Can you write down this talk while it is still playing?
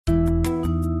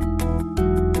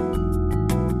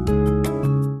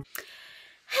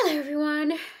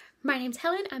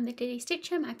Helen. I'm the Daily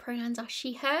Stitcher. My pronouns are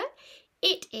she, her.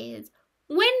 It is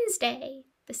Wednesday,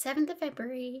 the 7th of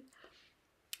February.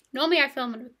 Normally I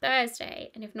film on a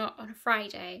Thursday, and if not on a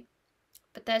Friday.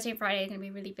 But Thursday and Friday are going to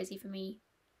be really busy for me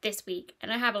this week,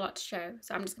 and I have a lot to show,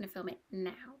 so I'm just going to film it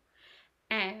now.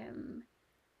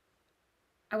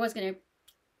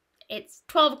 It's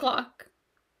 12 o'clock.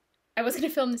 I was going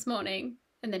to film this morning,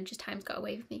 and then just time's got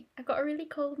away with me. I've got a really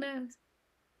cold nose.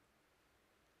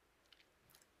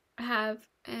 I have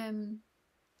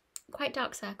quite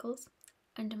dark circles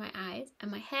under my eyes, and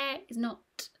my hair is not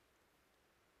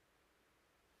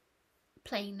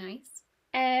playing nice.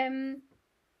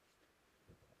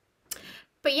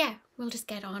 But yeah, we'll just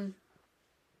get on.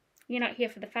 You're not here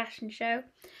for the fashion show.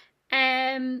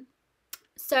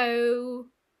 So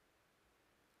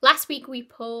last week we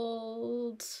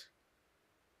pulled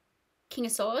King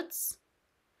of Swords.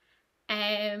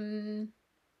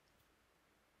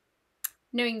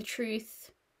 Knowing the truth,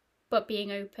 but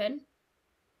being open.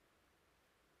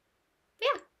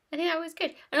 Yeah, I think that was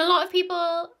good. And a lot of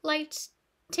people liked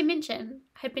Tim Minchin.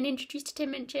 Had been introduced to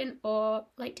Tim Minchin or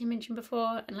liked Tim Minchin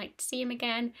before and liked to see him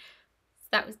again. So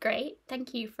that was great.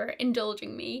 Thank you for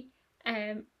indulging me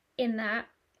in that.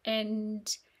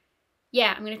 And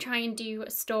yeah, I'm going to try and do a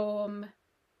storm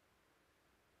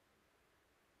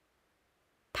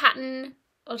pattern.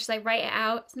 I'll just like write it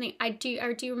out. Something I do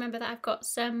remember that I've got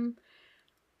some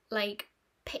like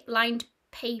lined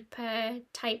paper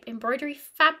type embroidery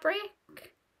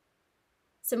fabric,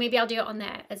 so maybe I'll do it on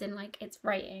there as in like it's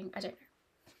writing. I don't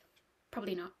know,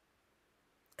 probably not,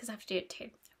 because I have to do it too.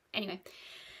 Anyway,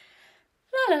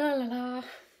 la la la la.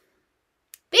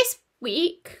 This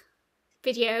week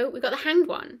video we got the hanged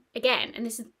one again, and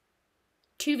this is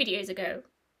 2 videos ago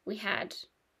we had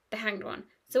the hanged one,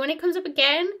 so when it comes up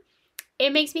again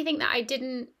it makes me think that I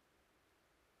didn't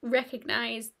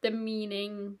recognize the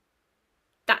meaning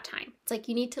that time. It's like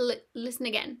you need to listen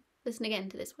again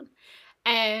to this one.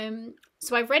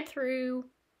 So I've read through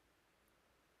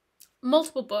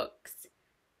multiple books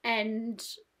and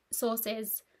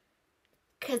sources,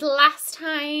 because last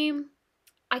time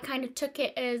I kind of took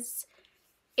it as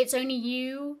it's only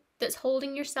you that's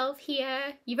holding yourself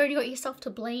here. You've only got yourself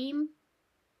to blame.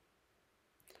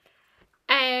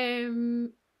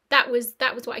 That was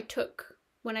what I took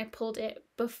when I pulled it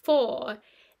before.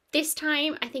 This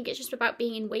time, I think it's just about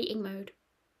being in waiting mode.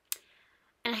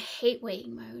 And I hate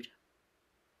waiting mode.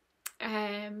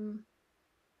 I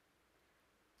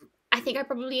think I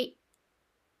probably...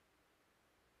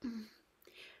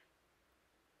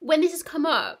 When this has come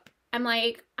up, I'm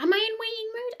like, am I in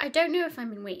waiting mode? I don't know if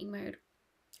I'm in waiting mode.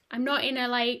 I'm not in a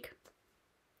like...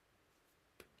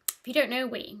 If you don't know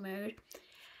waiting mode,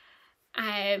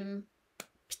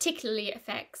 particularly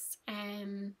affects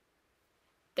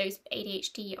those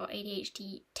ADHD or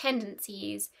ADHD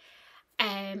tendencies.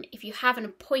 If you have an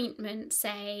appointment,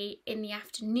 say in the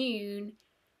afternoon,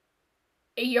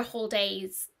 your whole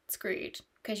day's screwed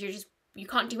because you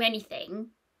can't do anything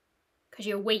because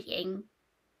you're waiting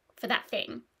for that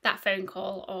thing, that phone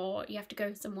call, or you have to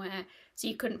go somewhere, so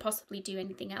you couldn't possibly do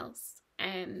anything else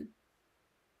in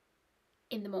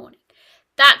the morning.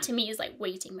 That to me is like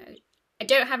waiting mode. I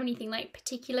don't have anything like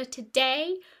particular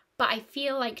today, but I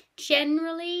feel like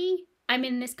generally I'm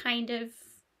in this kind of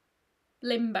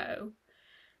limbo.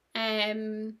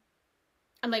 I'm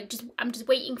just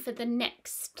waiting for the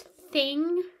next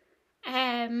thing.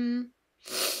 I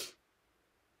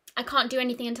can't do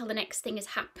anything until the next thing has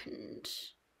happened.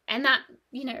 And that,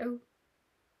 you know,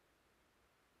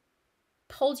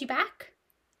 holds you back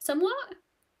somewhat.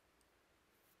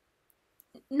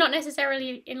 Not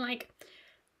necessarily in like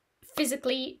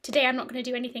physically, today I'm not going to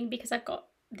do anything because I've got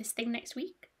this thing next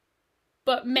week.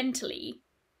 But mentally,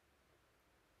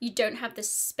 you don't have the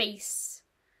space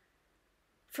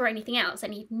for anything else.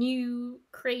 Any new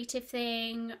creative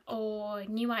thing or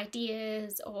new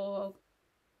ideas or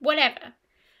whatever.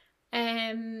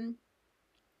 I'm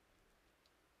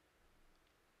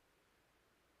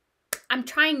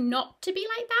trying not to be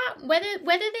like that.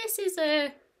 Whether this is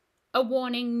a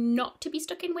warning not to be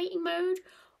stuck in waiting mode,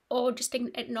 or just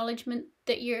an acknowledgement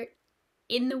that you're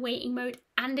in the waiting mode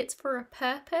and it's for a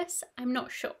purpose, I'm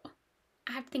not sure.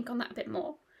 I have to think on that a bit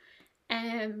more.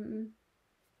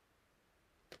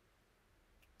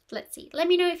 Let's see. Let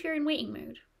me know if you're in waiting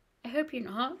mode. I hope you're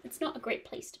not. It's not a great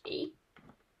place to be,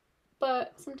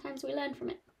 but sometimes we learn from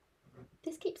it.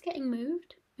 This keeps getting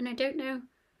moved and I don't know.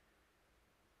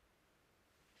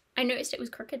 I noticed it was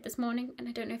crooked this morning, and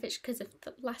I don't know if it's because of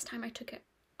the last time I took it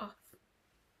off.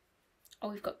 Oh,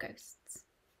 we've got ghosts.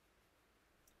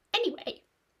 Anyway,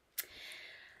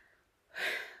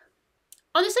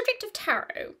 on the subject of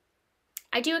tarot,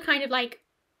 I do a kind of like,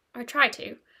 I try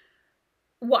to,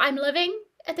 what I'm loving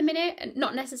at the minute, and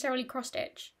not necessarily cross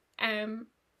stitch.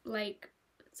 Like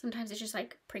sometimes it's just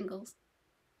like Pringles.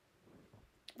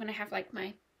 When I have like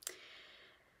my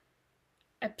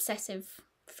obsessive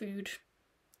food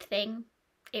thing,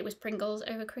 it was Pringles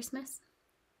over Christmas.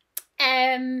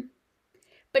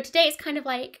 But today it's kind of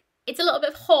like, it's a little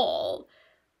bit of haul,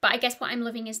 but I guess what I'm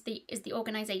loving is the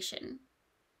organisation.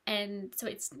 And so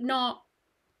it's not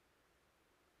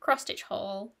cross stitch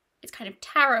haul, it's kind of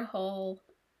tarot haul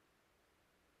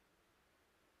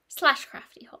 /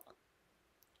 crafty haul.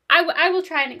 I will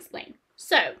try and explain.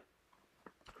 So,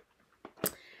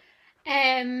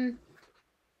 the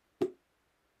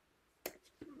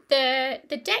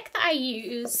deck that I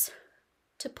use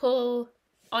to pull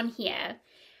on here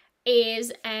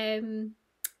is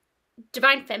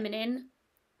Divine Feminine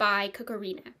by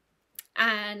Cucurina.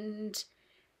 And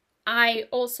I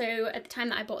also, at the time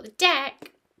that I bought the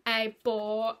deck, I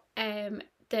bought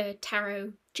the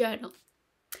tarot journal.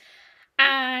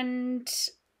 And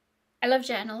I love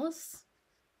journals,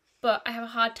 but I have a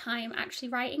hard time actually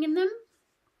writing in them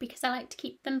because I like to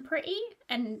keep them pretty,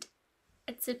 and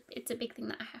it's a big thing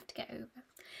that I have to get over.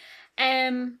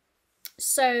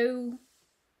 So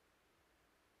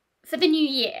for the new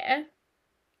year,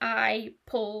 I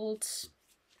pulled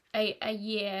a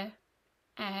year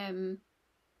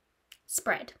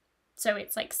spread. So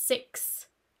it's like 6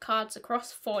 cards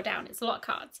across, 4 down. It's a lot of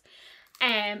cards,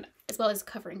 as well as a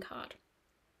covering card.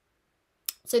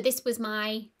 So this was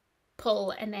my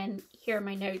pull, and then here are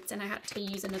my notes, and I had to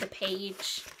use another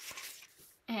page.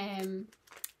 And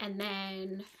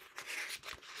then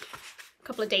a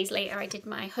couple of days later, I did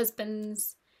my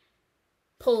husband's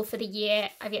pull for the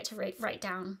year. I've yet to write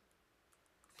down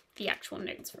the actual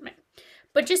notes from it.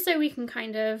 But just so we can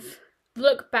kind of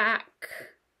look back,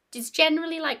 it's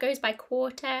generally like goes by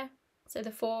quarter. So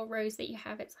the 4 rows that you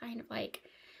have, it's kind of like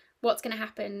what's going to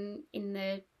happen in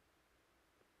the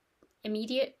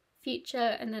immediate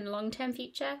future and then long-term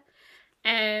future.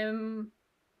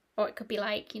 Or it could be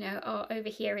like, you know, oh, over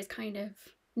here is kind of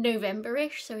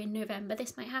November-ish, so in November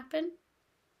this might happen.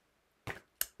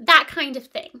 That kind of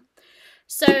thing.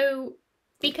 So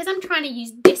because I'm trying to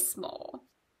use this more,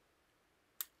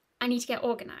 I need to get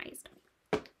organised.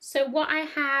 So what I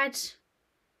had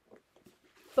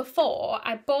before,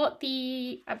 I bought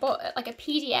like a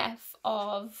PDF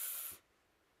of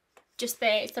just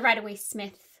it's the Rider-Waite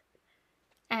Smith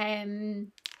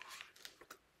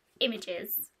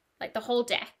images, like the whole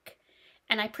deck,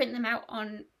 and I print them out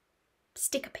on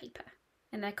sticker paper,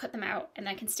 and I cut them out and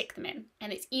I can stick them in,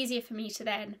 and it's easier for me to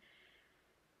then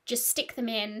just stick them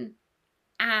in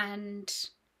and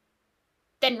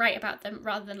then write about them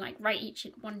rather than like write each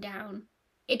one down.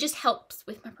 It just helps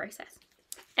with my process.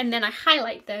 And then I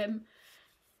highlight them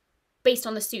based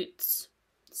on the suits.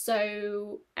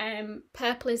 So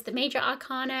purple is the major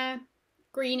arcana,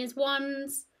 green is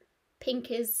wands, pink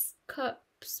is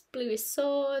cups, blue is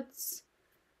swords,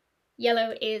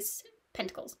 yellow is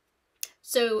pentacles.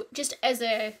 So just at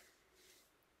a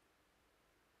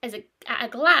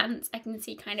glance, I can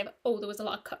see kind of, oh, there was a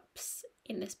lot of cups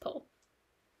in this pull,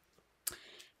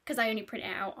 because I only print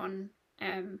it out on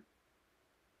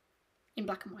in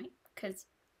black and white, because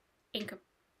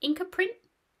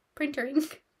printer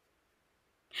ink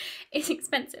is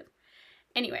expensive.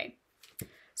 Anyway,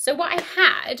 so what I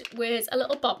had was a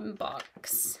little bobbin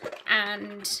box,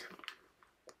 and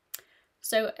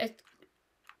so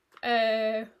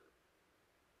a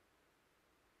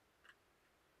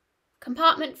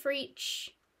compartment for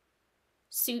each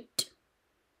suit,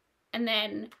 and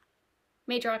then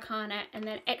major arcana, and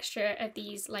then extra of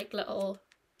these like little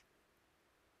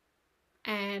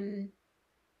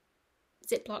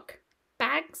Ziploc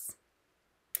bags.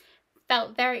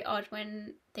 Felt very odd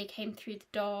when they came through the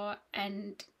door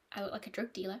and I look like a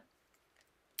drug dealer.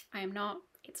 I am not.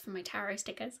 It's for my tarot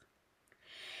stickers.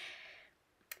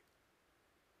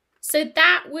 So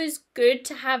that was good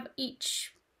to have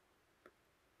each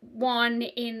one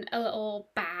in a little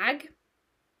bag.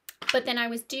 But then I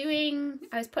was putting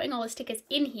all the stickers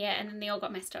in here, and then they all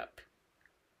got messed up.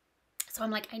 So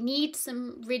I'm like, I need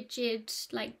some rigid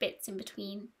like bits in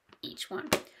between each one.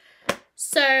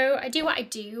 So I do what I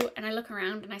do, and I look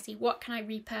around and I see what can I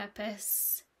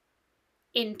repurpose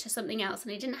into something else,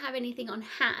 and I didn't have anything on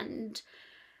hand.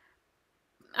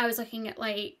 I was looking at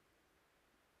like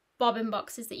bobbin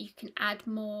boxes that you can add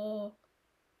more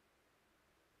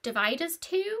dividers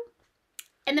to,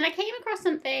 and then I came across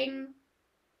something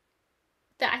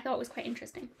that I thought was quite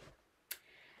interesting.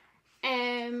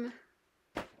 I'm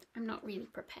not really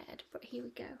prepared, but here we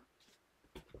go.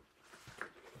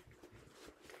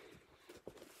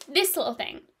 this little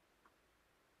thing.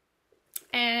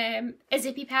 A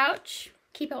zippy pouch,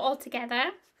 keep it all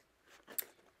together.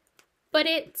 But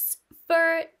it's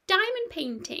for diamond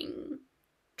painting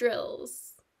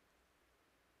drills.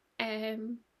 Yeah,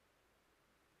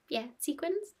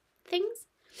 sequins things.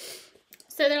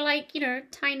 So they're like, you know,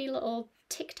 tiny little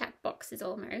Tic Tac boxes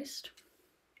almost.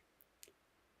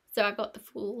 So I've got the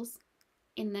Fools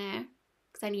in there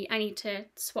because I need to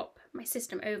swap my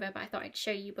system over, but I thought I'd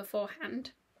show you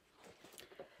beforehand.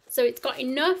 So it's got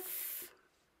enough.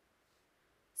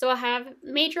 So I have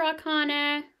Major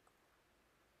Arcana,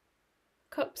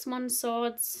 Cups, Wands,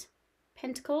 Swords,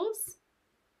 Pentacles,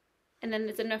 and then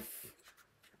there's enough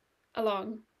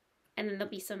along, and then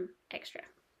there'll be some extra.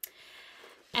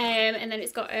 And then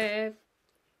it's got a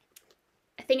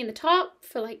thing in the top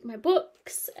for like my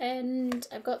books, and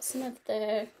I've got some of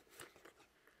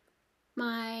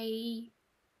my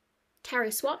tarot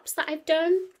swaps that I've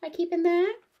done I keep in there.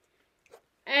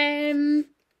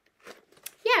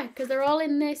 Yeah, because they're all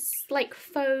in this like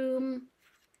foam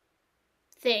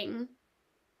thing,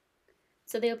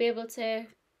 so they'll be able to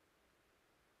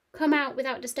come out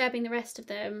without disturbing the rest of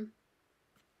them,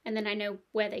 and then I know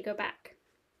where they go back.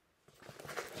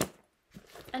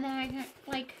 And then I can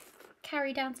like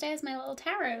carry downstairs my little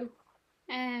tarot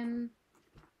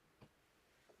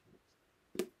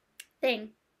thing.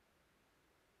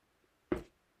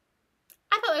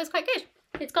 I thought that was quite good.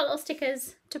 It's got little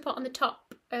stickers to put on the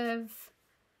top of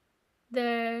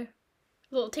the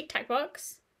little Tic Tac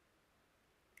box,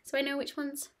 so I know which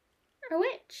ones are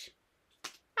which.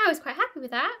 I was quite happy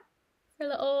with that for a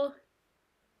little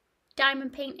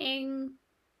diamond painting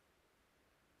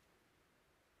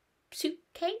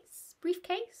suitcase,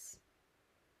 briefcase.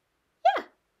 Yeah.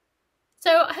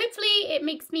 So hopefully it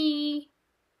makes me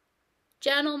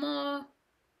journal more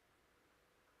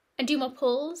and do more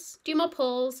pulls,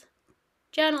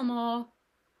 journal more,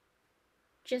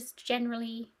 just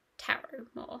generally tarot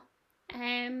more.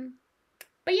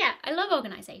 But yeah, I love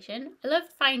organisation. I love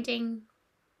finding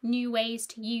new ways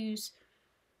to use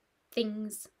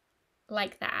things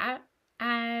like that.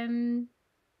 I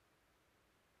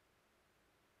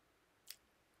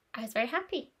was very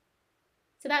happy.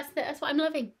 So that's what I'm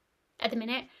loving at the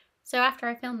minute. So after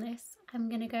I film this, I'm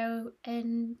gonna go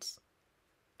and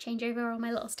change over all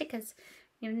my little stickers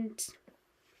and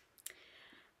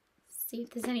see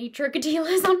if there's any drug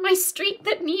dealers on my street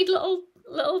that need little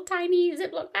tiny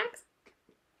Ziploc bags.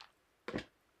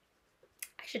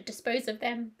 I should dispose of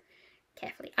them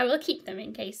carefully. I will keep them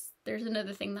in case there's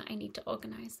another thing that I need to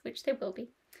organise, which there will be.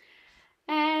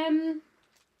 So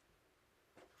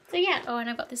yeah, oh, and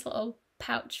I've got this little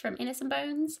pouch from Innocent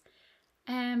Bones,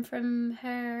 from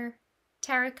her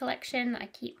tarot collection that I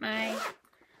keep my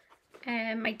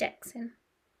my decks in.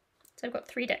 So I've got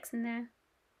 3 decks in there.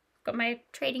 I've got my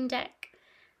trading deck,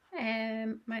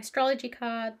 my astrology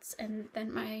cards, and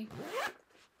then my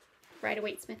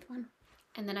Rider-Waite-Smith one.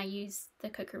 And then I use the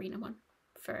Cocorina one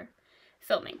for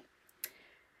filming.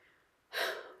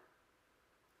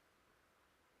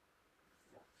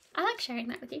 I like sharing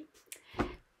that with you.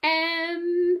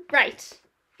 Right.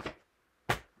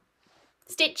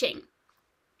 Stitching.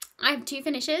 I have 2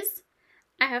 finishes.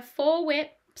 I have 4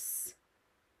 whips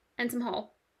and some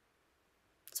haul.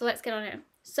 So let's get on it.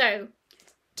 So,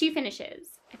 2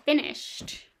 finishes. I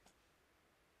finished.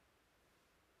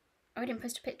 Oh, I didn't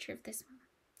post a picture of this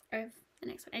one. Of the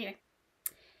next one. Anyway.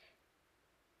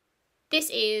 This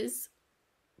is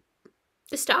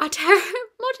the Star Tarot.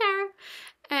 More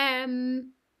tarot.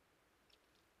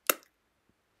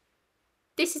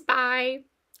 This is by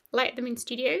Light of the Moon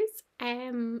Studios,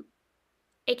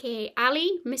 aka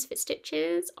Ali, Misfit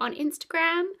Stitches on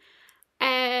Instagram.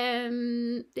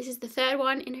 This is the 3rd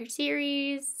one in her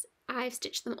series. I've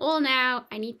stitched them all now.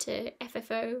 I need to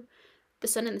FFO the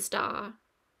sun and the star,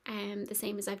 the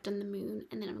same as I've done the moon,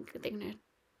 and then they're gonna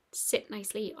sit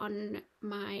nicely on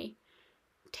my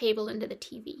table under the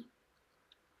TV.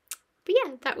 But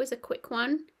yeah, that was a quick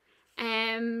one.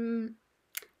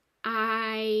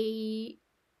 I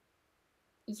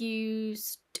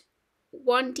used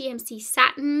 1 DMC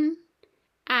satin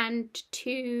and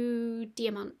 2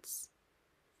 diamonds.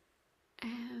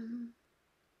 And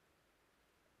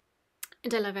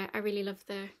I love it. I really love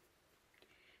the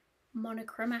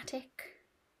monochromatic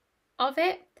of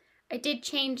it. I did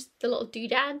change the little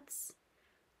doodads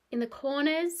in the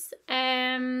corners.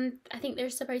 I think they're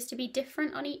supposed to be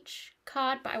different on each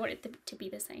card, but I wanted them to be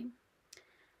the same.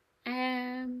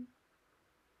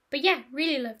 But yeah,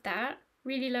 really love that.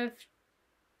 Really loved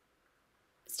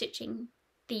stitching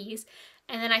these.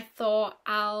 And then I thought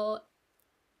I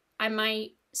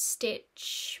might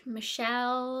stitch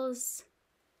Michelle's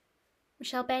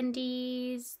Michelle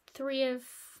Bendy's Three of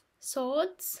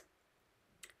Swords.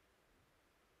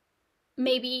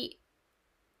 Maybe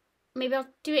I'll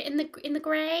do it in the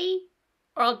grey,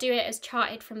 or I'll do it as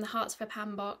charted from the Hearts for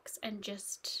Pan box and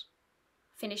just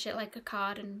finish it like a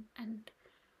card and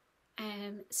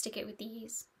stick it with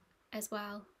these as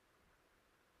well.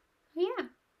 Yeah,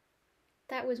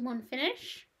 that was one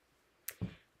finish.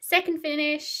 Second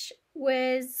finish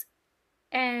was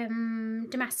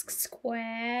Damask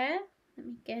Square. Let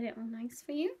me get it all nice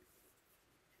for you.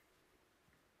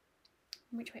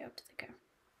 Which way up does it go?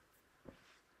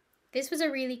 This was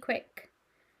a really quick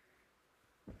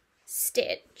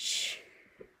stitch.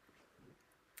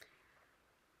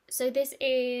 So this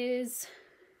is,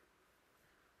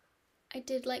 I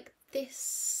did like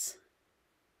this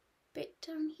bit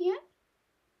down here.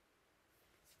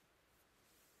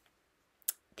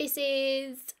 This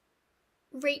is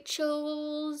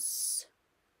Rachel's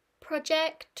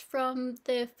project from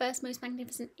the first Most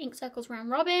Magnificent Ink Circles round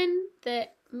robin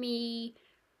that me,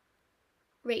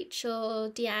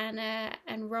 Rachel, Deanna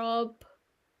and Rob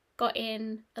got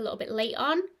in a little bit late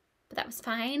on, but that was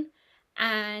fine.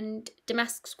 And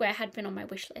Damask Square had been on my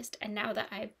wish list, and now that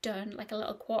I've done like a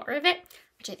little quarter of it,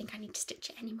 I don't think I need to stitch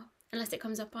it anymore unless it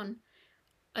comes up on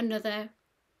another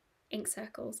Ink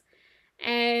Circles.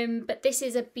 But this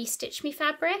is a Be Stitch Me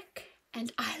fabric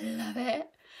and I love it.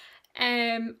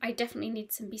 I definitely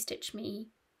need some Be Stitch Me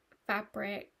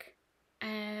fabric.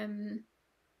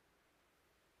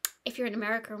 If you're in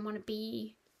America and want to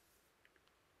be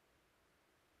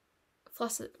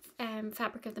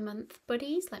Fabric of the Month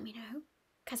buddies, let me know,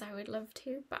 because I would love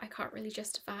to, but I can't really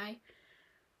justify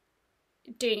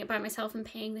doing it by myself and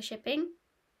paying the shipping.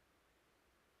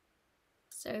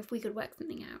 So if we could work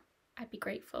something out, I'd be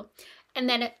grateful. And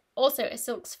then also a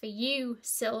Silks for You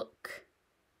silk,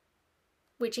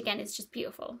 which again is just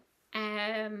beautiful.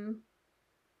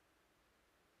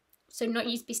 So not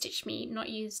used Be Stitch Me, not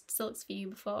used Silks for You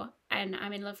before, and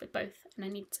I'm in love with both and I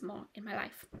need some more in my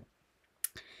life.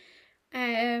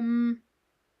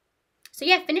 So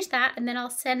yeah, finish that and then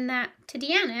I'll send that to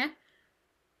Deanna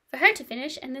for her to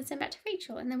finish and then send back to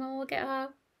Rachel, and then we'll get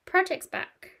our projects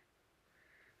back.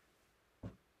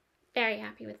 Very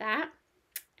happy with that.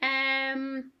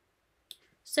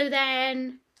 So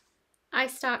then I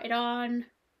started on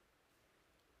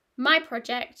my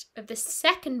project of the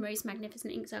second Most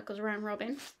Magnificent Ink Circles round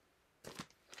robin.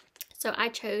 So I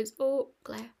chose, oh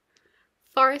glare,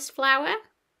 Forest Flower.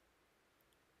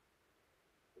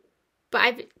 But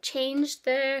I've changed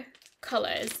the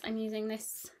colours. I'm using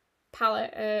this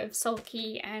palette of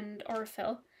Sulky and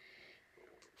Aurifil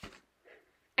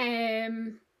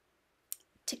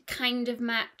to kind of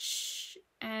match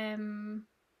from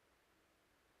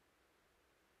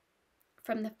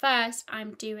the first.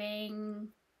 I'm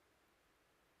doing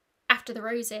After the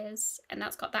Roses, and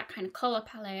that's got that kind of colour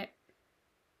palette.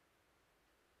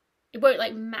 It won't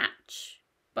like match,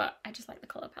 but I just like the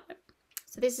colour palette.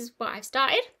 So this is what I've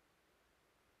started,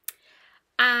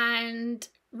 and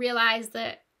realised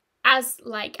that as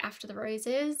like After the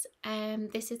Roses,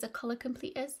 this is a colour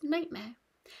completer's nightmare.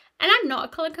 And I'm not a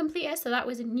colour completer, so that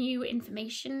was new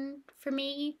information for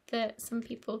me, that some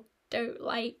people don't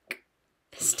like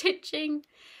stitching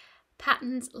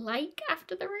patterns like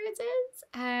After the Roses.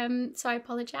 So I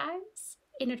apologise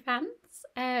in advance.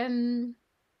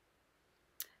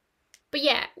 But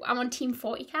yeah, I'm on Team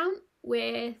 40 Count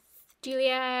with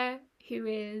Julia, who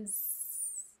is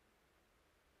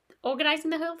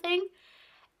organising the whole thing.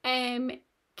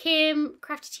 Kim,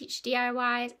 Crafty Teach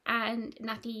DIYs, and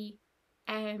Natty,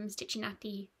 Stitchy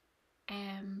Natty,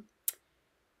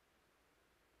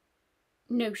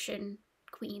 Notion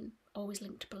Queen, always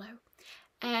linked below.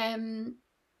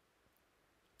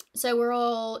 So we're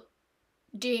all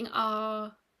doing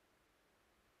our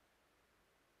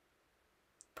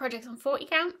projects on 40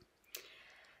 count.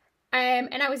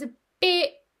 And I was a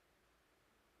bit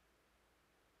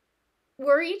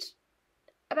worried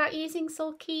about using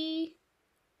Sulky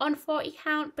on 40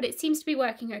 count, but it seems to be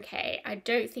working okay. I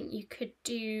don't think you could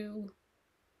do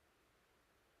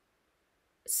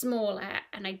smaller,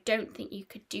 and I don't think you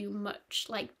could do much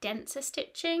like denser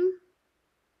stitching,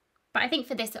 but I think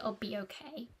for this it'll be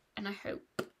okay, and I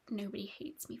hope nobody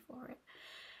hates me for it.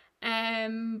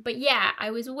 But yeah,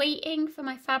 I was waiting for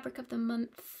my Fabric of the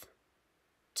Month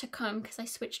to come because I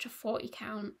switched to 40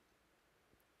 count,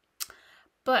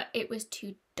 but it was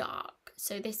too dark.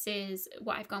 So this is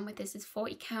what I've gone with. This is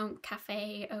 40 count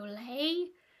Cafe au Lait.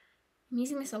 I'm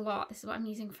using this a lot. This is what I'm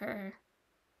using for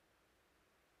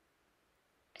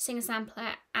Singer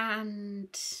Sampler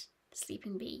and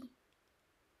Sleeping Bee.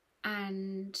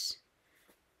 And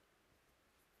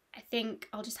I think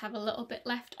I'll just have a little bit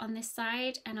left on this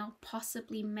side, and I'll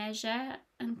possibly measure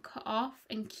and cut off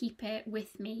and keep it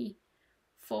with me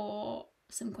for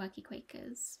some Quirky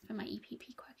Quakers, for my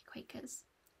EPP Quirky Quakers.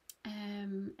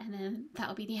 And then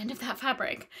that'll be the end of that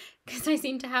fabric, because I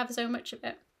seem to have so much of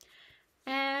it.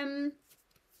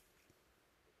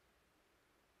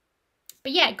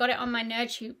 But yeah, got it on my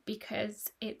nerd tube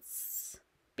because it's a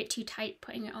bit too tight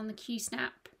putting it on the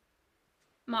Q-snap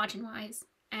margin wise.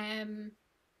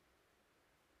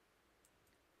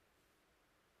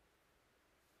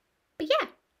 But yeah,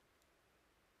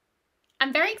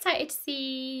 I'm very excited to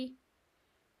see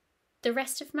the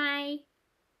rest of my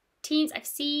teens. I've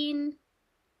seen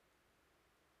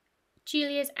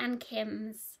Julia's and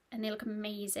Kim's and they look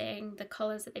amazing. The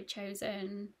colours that they've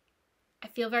chosen, I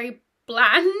feel very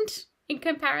bland in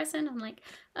comparison. I'm like,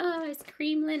 oh, it's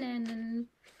cream linen and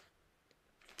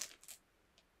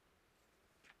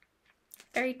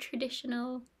very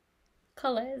traditional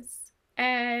colours.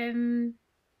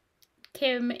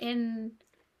 Kim in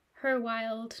her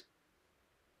wild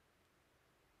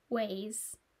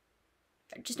ways,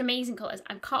 just amazing colours.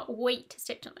 I can't wait to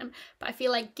stitch on them, but I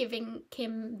feel like giving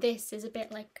Kim this is a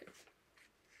bit like,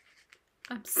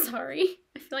 I'm sorry,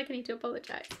 I feel like I need to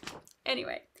apologise.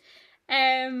 Anyway,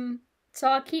 so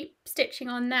I'll keep stitching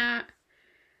on that.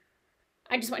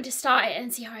 I just wanted to start it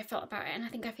and see how I felt about it, and I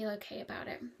think I feel okay about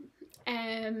it.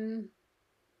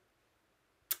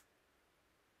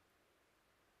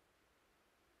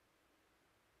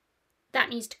 That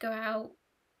needs to go out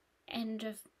end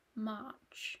of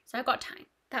March, so I've got time.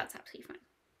 That's absolutely fine.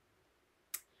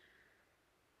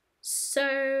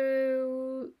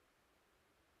 So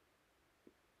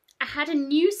I had a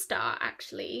new start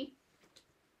actually.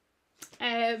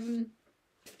 I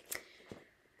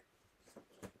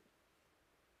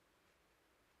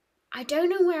don't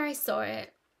know where I saw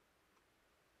it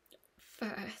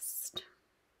first.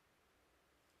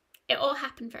 It all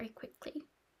happened very quickly.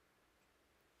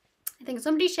 I think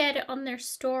somebody shared it on their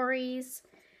stories,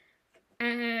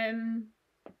 and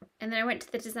then I went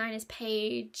to the designer's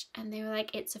page and they were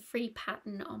like, it's a free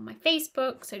pattern on my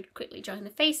Facebook, so quickly joined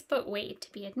the Facebook, waited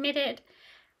to be admitted,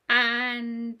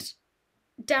 and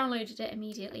downloaded it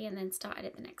immediately and then started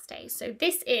it the next day. So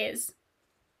this is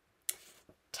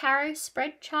Tarot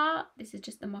Spread Chart. This is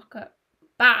just the mock-up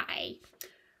by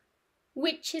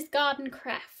Witch's Garden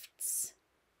Crafts.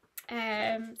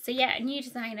 So yeah, a new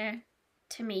designer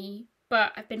to me,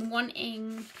 but I've been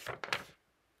wanting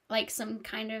like some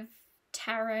kind of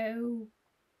tarot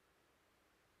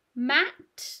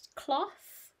mat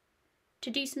cloth to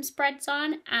do some spreads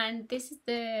on, and this is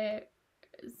the,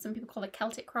 some people call it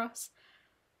Celtic Cross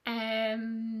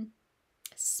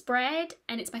spread,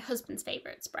 and it's my husband's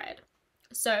favourite spread,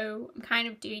 so I'm kind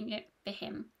of doing it for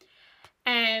him.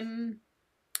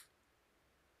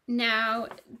 Now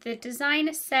the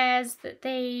designer says that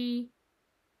they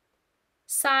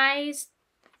sized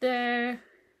the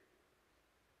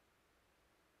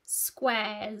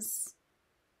squares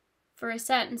for a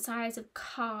certain size of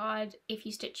card if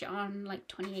you stitch it on like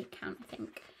 28 count, I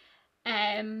think.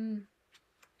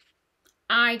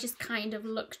 I just kind of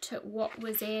looked at what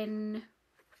was in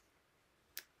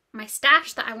my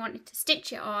stash that I wanted to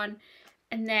stitch it on,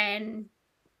 and then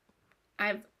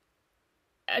I've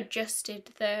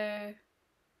adjusted the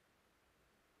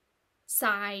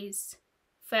size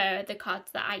for the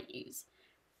cards that I use,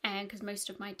 and because most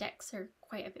of my decks are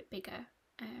quite a bit bigger,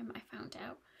 I found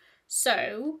out.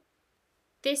 So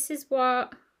this is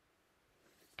what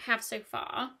I have so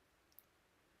far.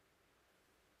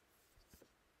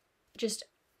 Just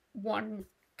one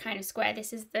kind of square.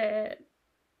 This is the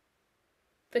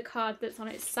card that's on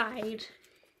its side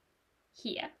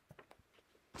here.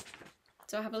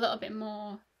 So I have a little bit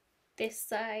more this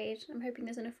side. I'm hoping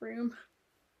there's enough room.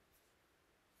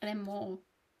 And then more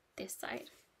this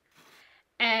side.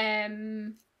 I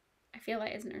feel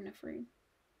like isn't there enough room?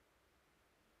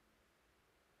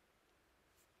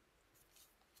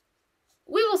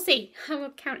 We will see. I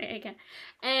will count it again.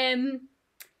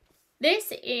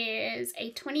 This is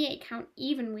a 28 count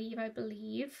even weave, I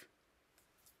believe.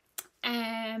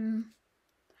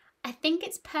 I think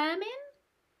it's Permin.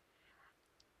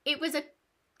 It was a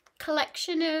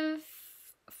collection of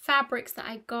fabrics that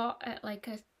I got at like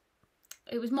a,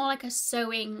 it was more like a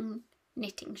sewing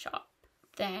knitting shop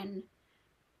than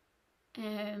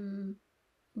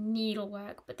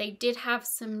needlework, but they did have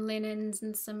some linens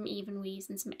and some even weaves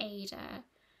and some Aida.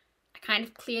 I kind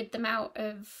of cleared them out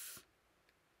of,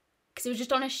 because it was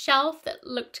just on a shelf that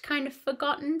looked kind of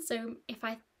forgotten, so if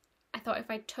I thought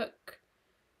if I took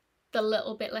the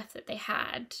little bit left that they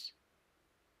had,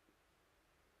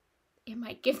 it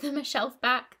might give them a shelf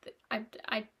back.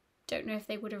 I don't know if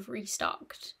they would have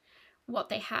restocked what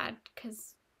they had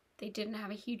because they didn't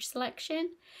have a huge selection.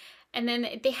 And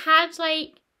then they had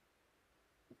like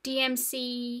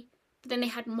DMC, but then they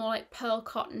had more like pearl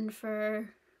cotton for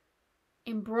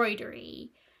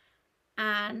embroidery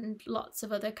and lots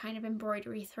of other kind of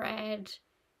embroidery thread.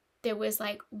 There was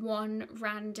like one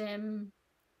random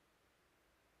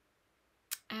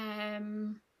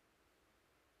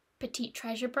petite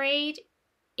treasure braid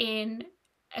in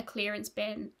a clearance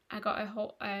bin. I got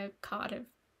a card of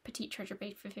petite treasure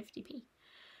braid for 50p.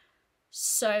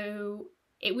 So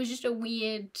it was just a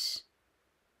weird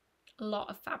lot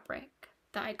of fabric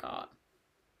that I got.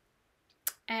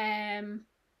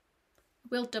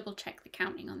 We'll double check the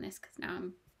counting on this because now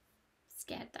I'm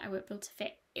scared that I won't be able to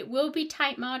fit. It will be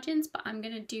tight margins, but I'm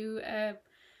gonna do a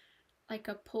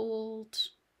pulled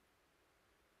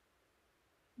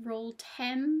rolled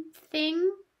hem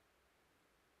thing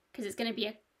because it's gonna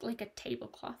be like a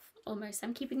tablecloth almost.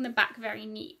 I'm keeping the back very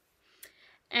neat.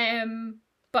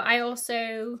 But I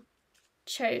also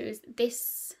chose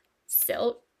this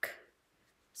silk.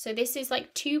 So this is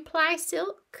like 2-ply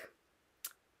silk.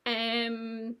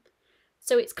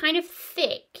 So it's kind of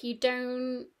thick. You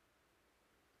don't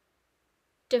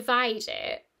divide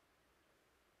it.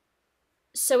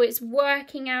 So it's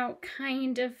working out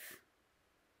kind of,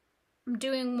 I'm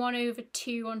doing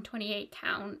 1/2 on 28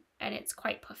 count and it's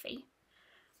quite puffy.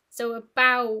 So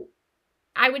about,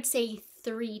 I would say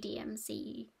 3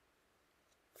 DMC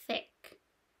thick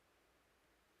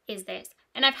is this.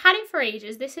 And I've had it for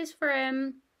ages. This is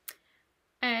from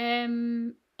a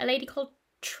lady called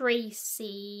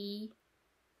Tracy.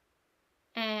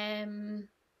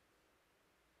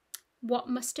 What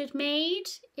Mustard Made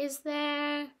is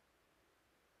their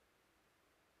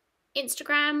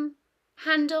Instagram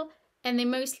handle, and they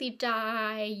mostly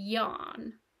dye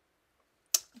yarn,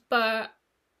 but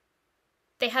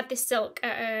they had this silk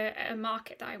at a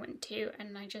market that I went to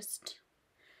and I just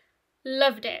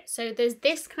loved it. So there's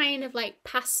this kind of like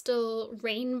pastel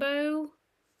rainbow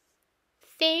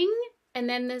thing, and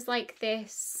then there's like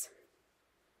this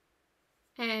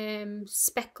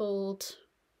speckled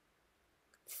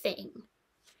thing.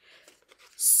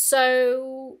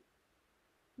 So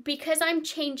because I'm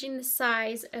changing the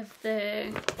size of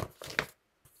the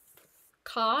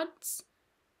cards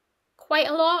quite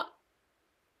a lot,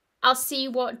 I'll see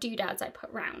what doodads I put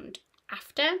round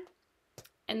after,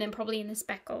 and then probably in the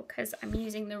speckle because I'm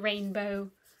using the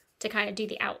rainbow to kind of do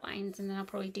the outlines, and then I'll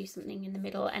probably do something in the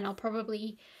middle, and I'll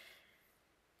probably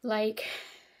like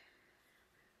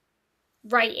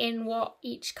write in what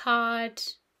each card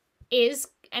is,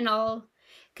 and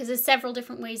because there's several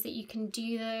different ways that you can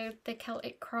do the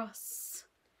Celtic cross,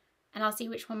 and I'll see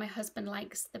which one my husband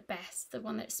likes the best, the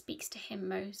one that speaks to him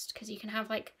most, because you can have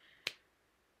like,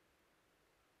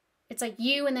 it's like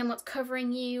you and then what's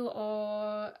covering you,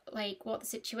 or like what the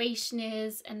situation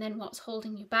is and then what's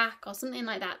holding you back, or something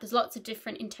like that. There's lots of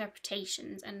different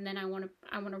interpretations, and then I want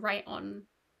to write on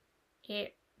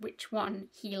it which one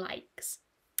he likes.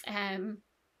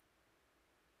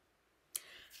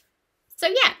 So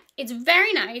yeah, it's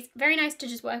very nice to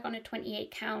just work on a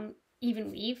 28 count even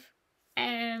weave.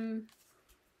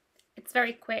 It's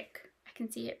very quick. I can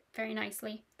see it very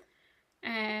nicely.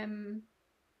 And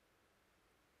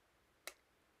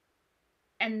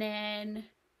then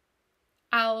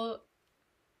I'm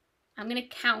gonna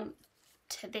count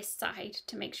to this side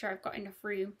to make sure I've got enough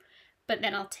room, but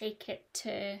then I'll take it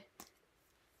to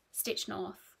Stitch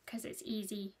North because it's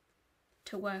easy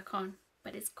to work on,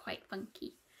 but it's quite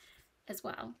funky as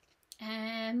well.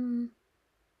 So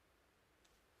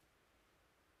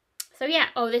yeah,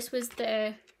 oh, this is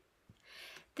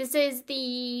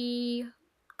the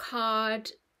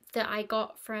card that I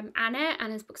got from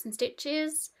Anna's Books and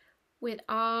Stitches with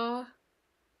our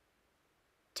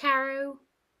tarot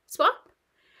swap,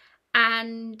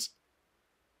 and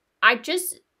I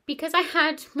just, because I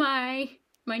had my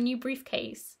new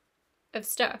briefcase of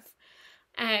stuff,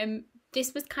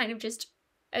 this was kind of just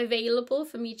available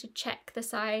for me to check the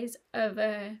size of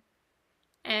a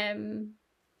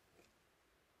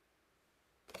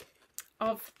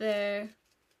of the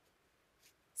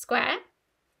square.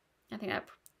 I think that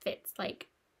fits like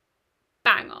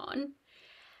bang on,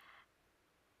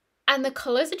 and the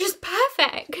colours are just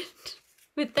perfect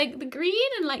with like the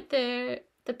green and like the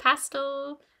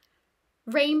pastel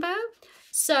rainbow.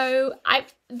 So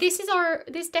this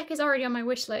deck is already on my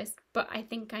wish list, but I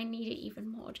think I need it even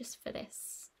more just for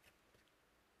this.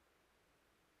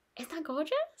 Isn't that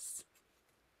gorgeous?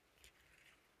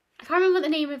 I can't remember what the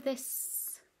name of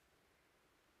this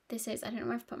is. I don't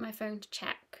know if I've put my phone to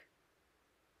check.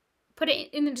 put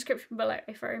it in the description below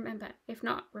if I remember. If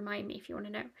not, remind me if you want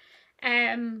to know.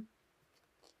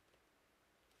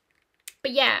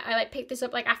 But yeah, I like picked this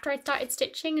up like after I started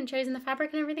stitching and chosen the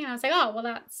fabric and everything. And I was like, oh, well,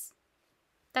 that's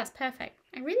perfect.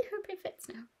 I really hope it fits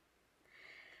now.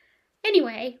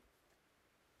 Anyway,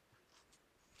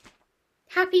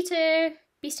 happy to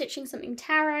be stitching something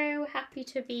taro, happy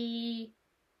to be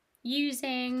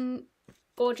using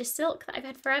gorgeous silk that I've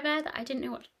had forever that I didn't know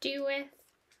what to do with.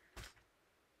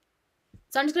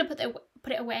 So I'm just going to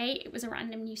put it away. It was a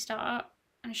random new start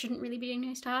and I shouldn't really be doing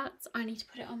new starts. I need to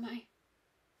put it on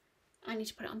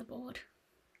the board.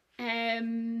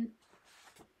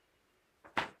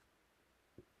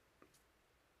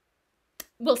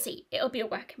 We'll see. It'll be a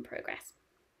work in progress.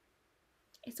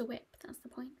 It's a whip, that's the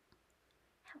point.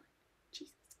 Helen,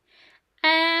 Jesus.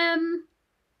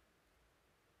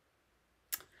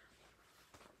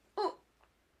 Oh,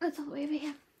 that's all the way over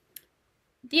here.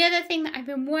 The other thing that I've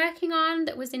been working on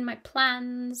that was in my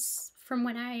plans from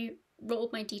when I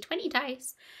rolled my D20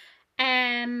 dice,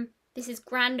 this is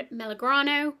Grand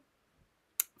Melograno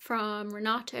from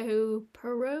Renato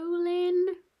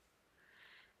Parolin.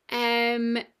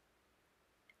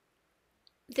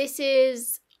 This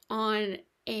is on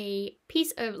a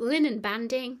piece of linen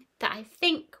banding that I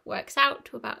think works out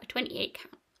to about a 28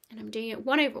 count, and I'm doing it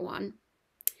 1/1.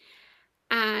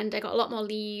 And I got a lot more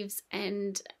leaves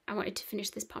and I wanted to finish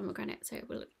this pomegranate, so it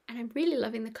will, and I'm really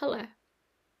loving the colour.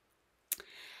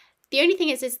 The only thing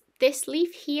is this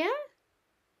leaf here,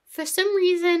 for some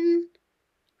reason,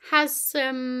 has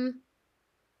some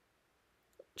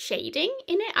shading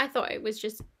in it. I thought it was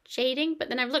just shading, but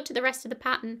then I've looked at the rest of the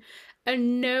pattern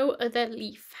and no other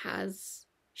leaf has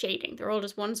shading. They're all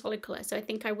just one solid colour, so I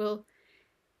think I will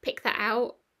pick that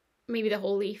out, maybe the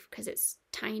whole leaf because it's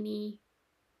tiny.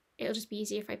 It'll just be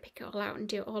easier if I pick it all out and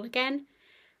do it all again.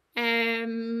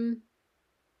 And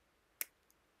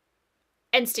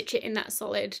stitch it in that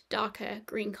solid darker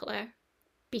green colour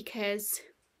because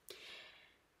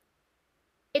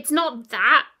it's not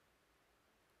that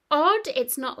odd.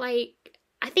 It's not like,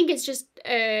 I think it's just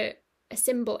a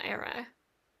symbol error.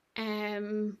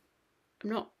 I'm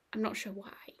not sure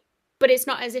why, but it's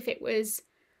not as if it was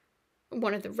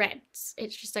one of the reds.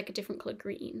 It's just like a different colour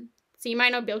green. So you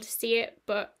might not be able to see it,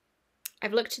 but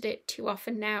I've looked at it too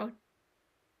often now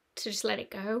to just let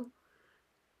it go.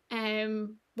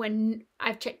 When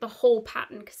I've checked the whole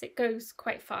pattern because it goes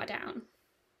quite far down.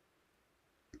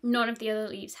 None of the other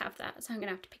leaves have that, so I'm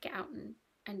gonna have to pick it out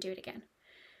and do it again.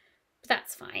 But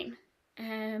that's fine.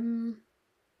 Yeah,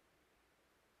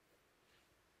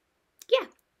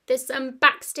 there's some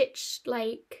backstitched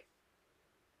like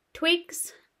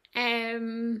twigs. But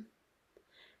I'm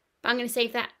gonna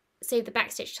save the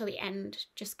backstitch till the end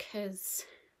just because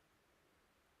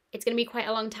it's gonna be quite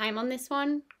a long time on this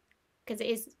one because it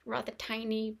is rather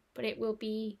tiny, but it will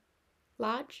be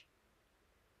large.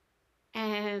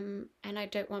 And I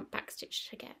don't want backstitch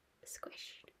to get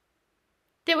squished.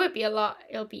 There won't be a lot.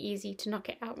 It'll be easy to knock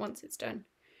it out once it's done.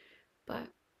 But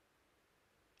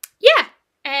yeah.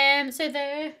 So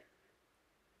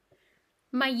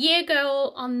my year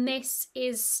goal on this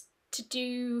is to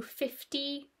do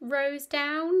 50 rows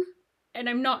down, and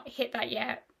I'm not hit that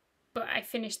yet, but I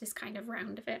finished this kind of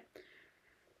round of it.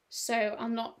 So I'll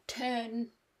not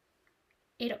turn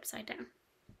it upside down.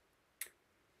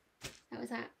 That was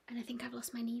that, and I think I've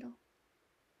lost my needle.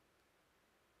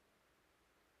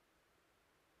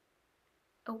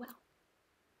 Oh well.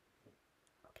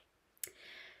 Okay.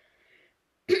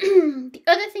 The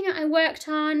other thing that I worked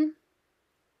on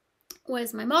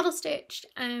was my model stitch.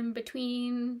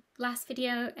 Between last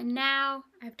video and now,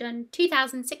 I've done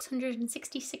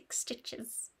 2,666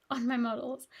 stitches on my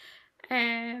models.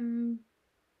 That's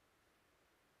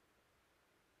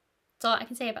all I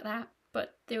can say about that,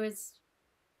 but there was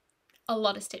a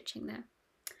lot of stitching there.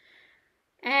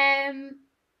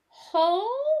 Haul.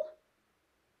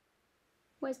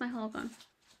 Where's my haul gone?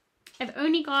 I've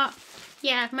only got,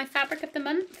 yeah, my fabric of the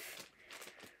month.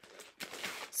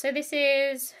 So this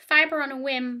is Fibre on a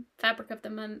Whim fabric of the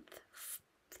month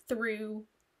through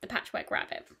the Patchwork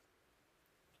Rabbit.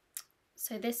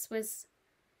 So this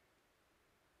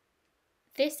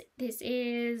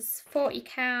is 40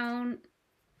 count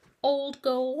old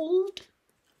gold.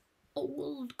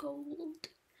 Old gold.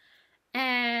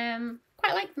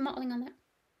 Quite like the mottling on that.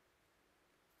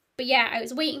 But yeah, I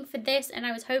was waiting for this and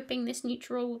I was hoping this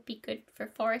neutral would be good for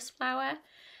Forest Flower.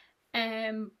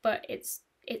 But it's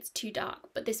too dark,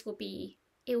 but it will be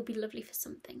lovely for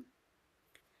something.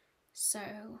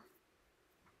 So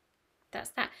that's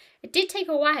that. It did take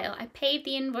a while. I paid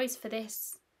the invoice for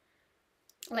this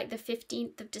like the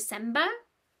 15th of December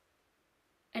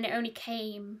and it only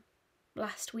came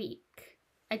last week.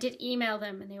 I did email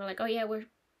them and they were like, oh yeah, we're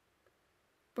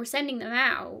sending them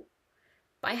out,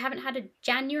 but I haven't had a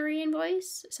January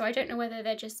invoice, so I don't know whether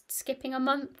they're just skipping a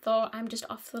month or I'm just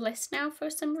off the list now for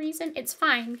some reason. It's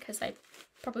fine because I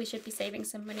probably should be saving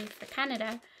some money for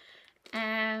Canada,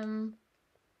 but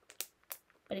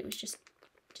it was just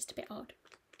a bit odd.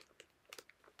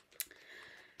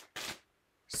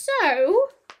 So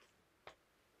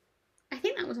I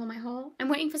think that was all my haul. I'm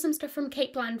waiting for some stuff from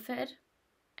Kate Blandford,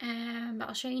 but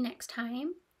I'll show you next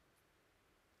time.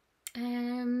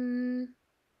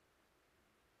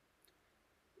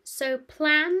 So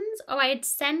plans, I had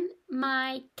sent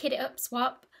my Kit It Up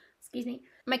swap,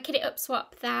 my Kit It Up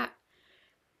swap that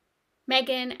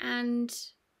Megan and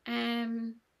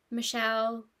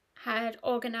Michelle had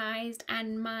organised,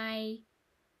 and my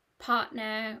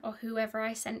partner, or whoever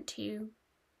I sent to,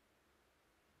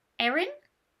 Erin,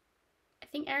 I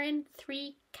think Erin,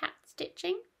 3 Cat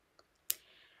Stitching,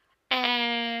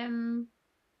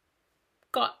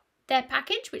 got their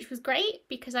package, which was great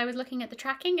because I was looking at the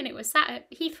tracking and it was sat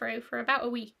at Heathrow for about a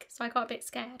week, so I got a bit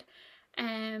scared.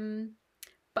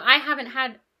 But I haven't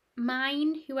had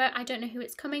mine, I don't know who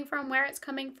it's coming from, where it's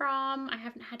coming from. I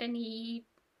haven't had any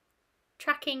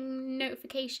tracking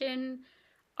notification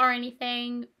or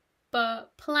anything,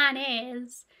 but plan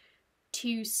is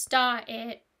to start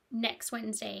it next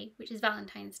Wednesday, which is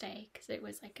Valentine's Day, because it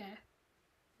was like a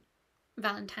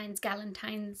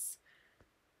Galentine's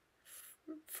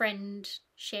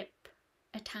friendship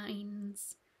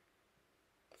a-tines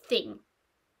thing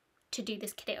to do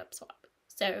this Kit It Up swap.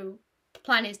 So the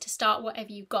plan is to start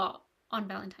whatever you got on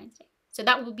Valentine's Day. So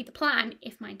that will be the plan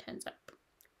if mine turns up.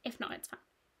 If not, it's fine.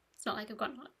 It's not like I've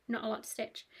got not a lot to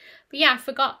stitch. But yeah, I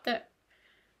forgot that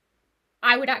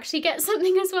I would actually get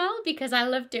something as well, because I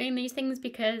love doing these things,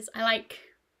 because I like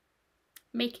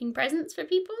making presents for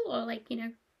people, or like, you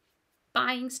know,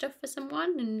 buying stuff for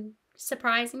someone and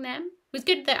surprising them. It was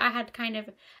good that I had kind of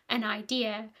an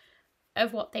idea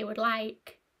of what they would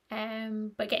like,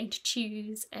 but getting to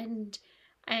choose, and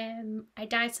I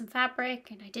dyed some fabric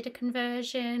and I did a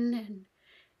conversion, and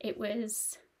it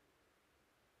was,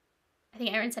 I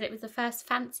think Erin said it was the first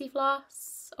fancy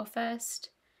floss or first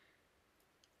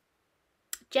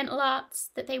gentle arts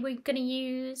that they were going to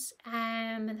use,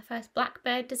 and the first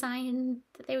blackbird design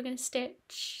that they were going to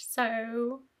stitch.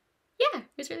 So yeah, I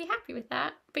was really happy with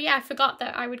that. But yeah, I forgot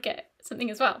that I would get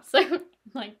something as well, so I'm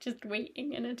like just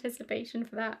waiting in anticipation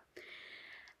for that.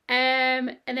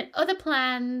 And then other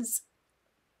plans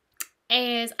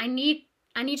is I need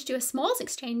to do a smalls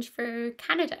exchange for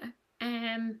Canada.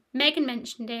 Megan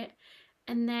mentioned it,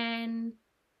 and then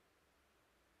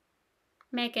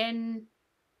Megan,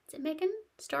 is it Megan?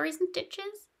 Stories and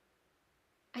Stitches?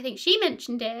 I think she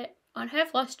mentioned it on her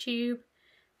Flosstube,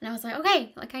 and I was like,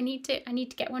 okay, like I need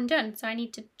to get one done. So I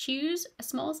need to choose a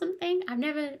small something. I've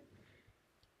never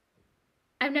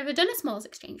done a smalls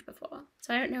exchange before,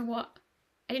 so I don't know what.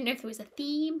 I didn't know if there was a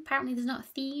theme. Apparently there's not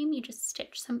a theme, you just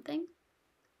stitch something.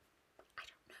 I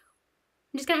don't know.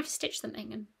 I'm just gonna have to stitch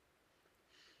something and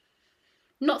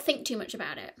not think too much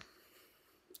about it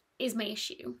is my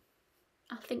issue.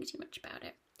 I'll think too much about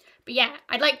it. But yeah,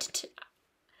 I'd like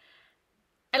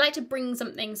to bring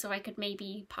something so I could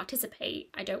maybe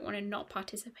participate. I don't want to not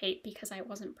participate because I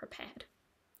wasn't prepared.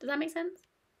 Does that make sense?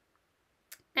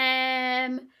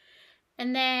 And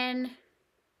then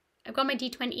I've got my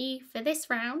D20 for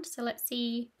this round, so let's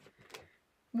see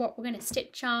what we're going to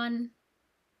stitch on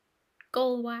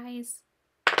goal-wise.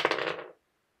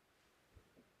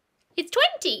 It's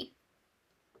 20!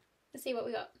 Let's see what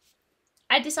we got.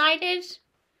 I decided,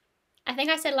 I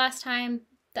think I said last time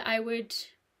that I would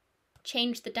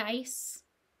change the dice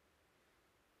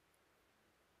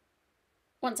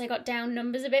once I got down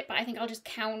numbers a bit, but I think I'll just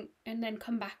count and then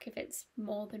come back if it's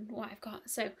more than what I've got.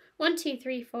 So 1, 2,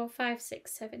 3, 4, 5,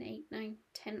 6, 7, 8, 9,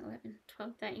 10, 11,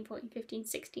 12, 13, 14, 15,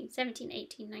 16, 17,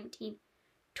 18, 19,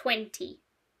 20.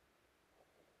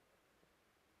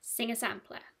 Sing a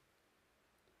sampler.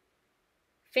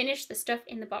 Finish the stuff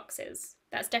in the boxes.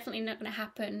 That's definitely not going to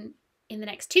happen in the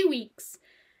next 2 weeks,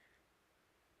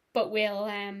 but we'll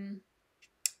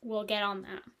get on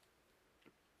that.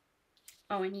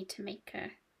 Oh, I need to make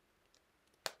a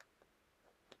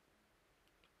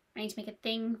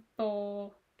thing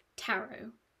for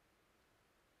tarot.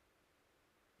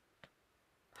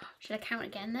 Should I count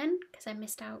again then? Because I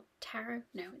missed out tarot.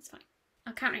 No, it's fine.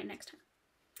 I'll count it next time.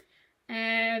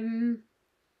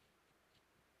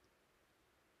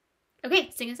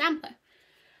 Okay, sing a sampler.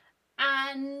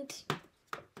 And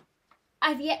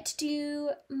I've yet to do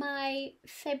my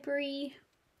February.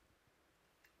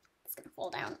 It's gonna fall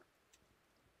down.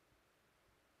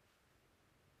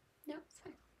 No,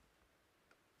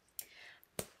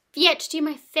 yet to do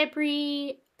my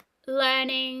February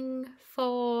learning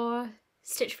for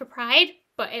Stitch for Pride,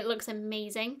 but it looks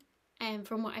amazing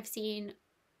from what I've seen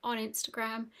on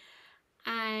Instagram.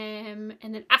 And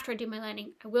then after I do my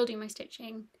learning, I will do my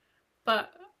stitching,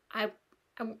 but I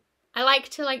like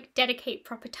to like dedicate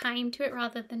proper time to it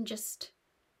rather than just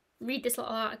read this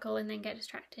little article and then get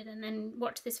distracted and then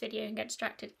watch this video and get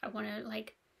distracted. I want to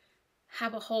like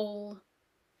have a whole,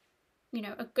 you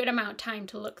know, a good amount of time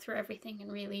to look through everything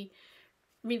and really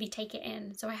take it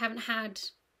in. So I haven't had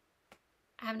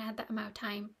that amount of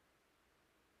time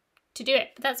to do it,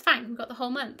 but that's fine. We've got the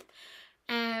whole month.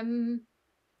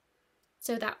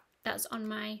 So that's on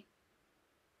my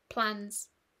plans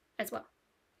as well.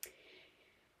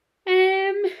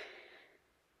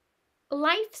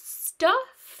 Life stuff.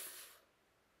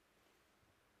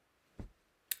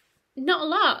 Not a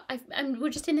lot. we're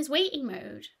just in this waiting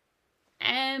mode.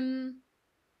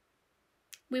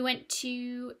 We went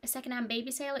to a secondhand baby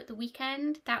sale at the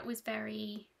weekend. That was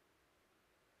very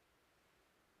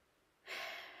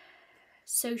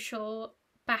social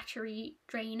battery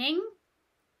draining.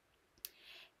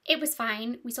 It was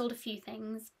fine. We sold a few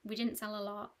things. We didn't sell a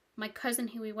lot. My cousin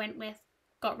who we went with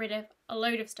got rid of a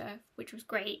load of stuff, which was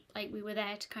great. Like, we were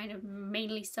there to kind of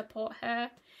mainly support her.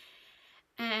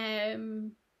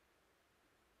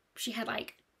 She had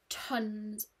like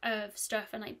tons of stuff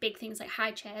and like big things like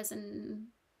high chairs and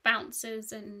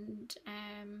bouncers and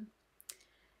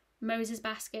Moses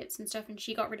baskets and stuff, and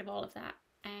she got rid of all of that.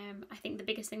 I think the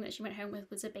biggest thing that she went home with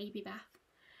was a baby bath.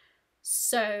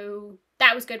 So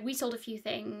that was good. We sold a few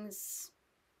things,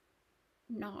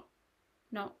 not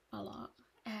a lot,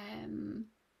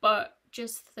 but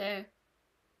just the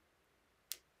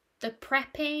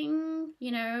prepping,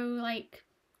 you know, like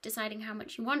deciding how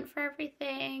much you want for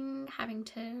everything, having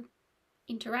to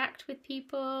interact with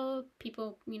people,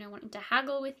 you know, wanting to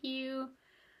haggle with you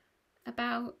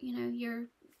about, you know,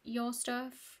 your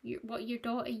stuff, what your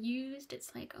daughter used.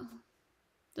 It's like,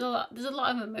 oh, there's a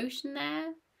lot of emotion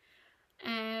there,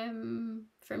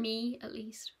 for me at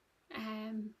least,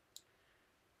 and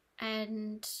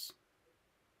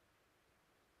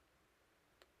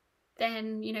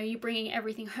then, you know, you're bringing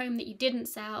everything home that you didn't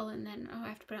sell, and then, oh, I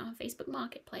have to put it on Facebook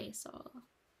Marketplace, or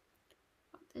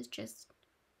there's just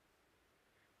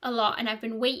a lot. And I had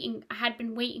been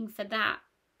waiting for that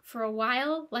for a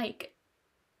while, like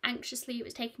anxiously. It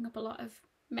was taking up a lot of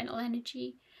mental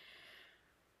energy.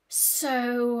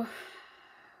 So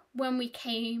when we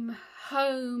came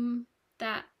home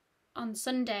that on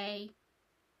Sunday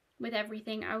with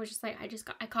everything, I was just like,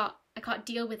 I can't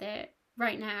deal with it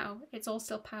right now. It's all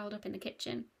still piled up in the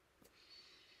kitchen.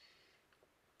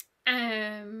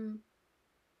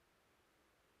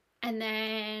 And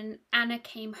then Anna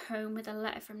came home with a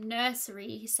letter from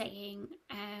nursery saying,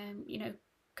 you know,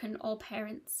 can all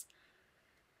parents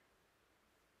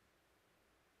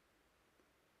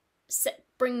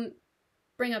bring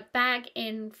a bag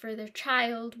in for their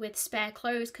child with spare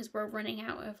clothes, because we're running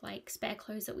out of like spare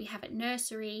clothes that we have at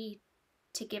nursery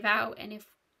to give out, and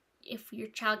if your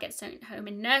child gets sent home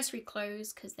in nursery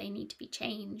clothes because they need to be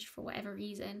changed for whatever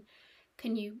reason,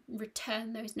 can you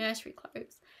return those nursery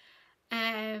clothes?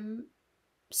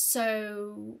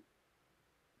 So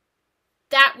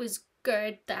that was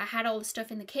good that I had all the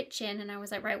stuff in the kitchen, and I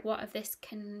was like, right, what of this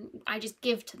can I just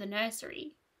give to the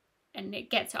nursery and it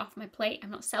gets it off my plate?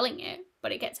 I'm not selling it,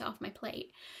 but it gets it off my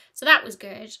plate. So that was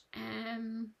good.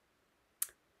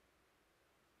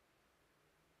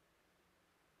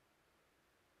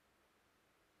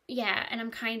 Yeah, and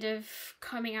I'm kind of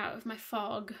coming out of my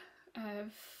fog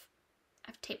of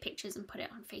I've taken pictures and put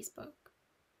it on Facebook,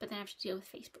 but then I have to deal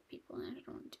with Facebook people, and I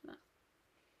don't want to do that.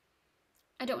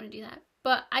 I don't want to do that.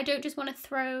 But I don't just want to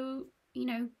throw, you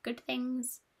know, good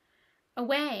things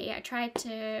away. I tried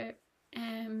to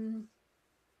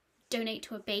donate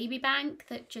to a baby bank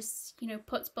that just, you know,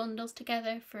 puts bundles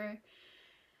together for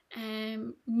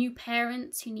new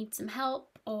parents who need some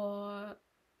help, or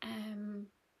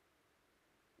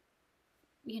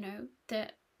you know, the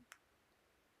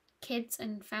kids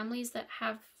and families that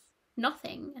have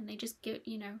nothing and they just get,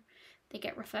 you know, they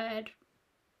get referred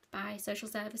by social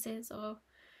services or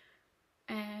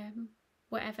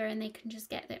whatever, and they can just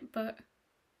get it, but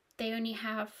they only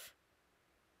have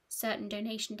certain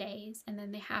donation days, and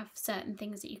then they have certain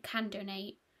things that you can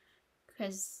donate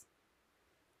because,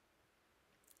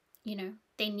 you know,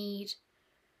 they need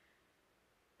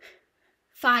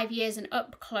 5 years and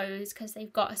up clothes because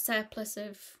they've got a surplus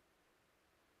of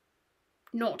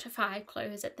 0 to 5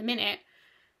 clothes at the minute,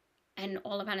 and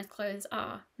all of Anna's clothes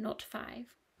are 0 to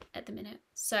 5 at the minute.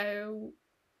 So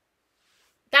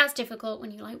that's difficult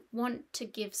when you like want to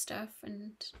give stuff,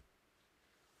 and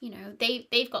you know,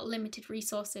 they've got limited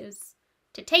resources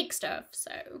to take stuff,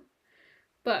 so,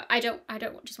 but I don't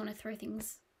just want to throw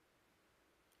things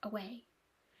away.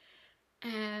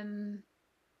 Anyway,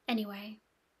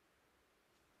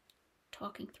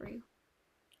 talking through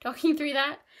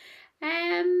that.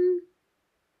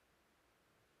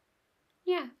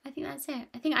 Yeah, I think that's it.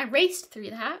 I think I raced through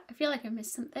that. I feel like I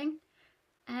missed something.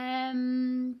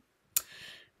 Right,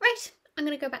 I'm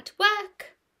gonna go back to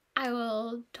work. I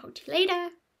will talk to you later.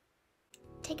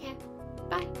 Take care.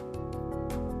 Bye.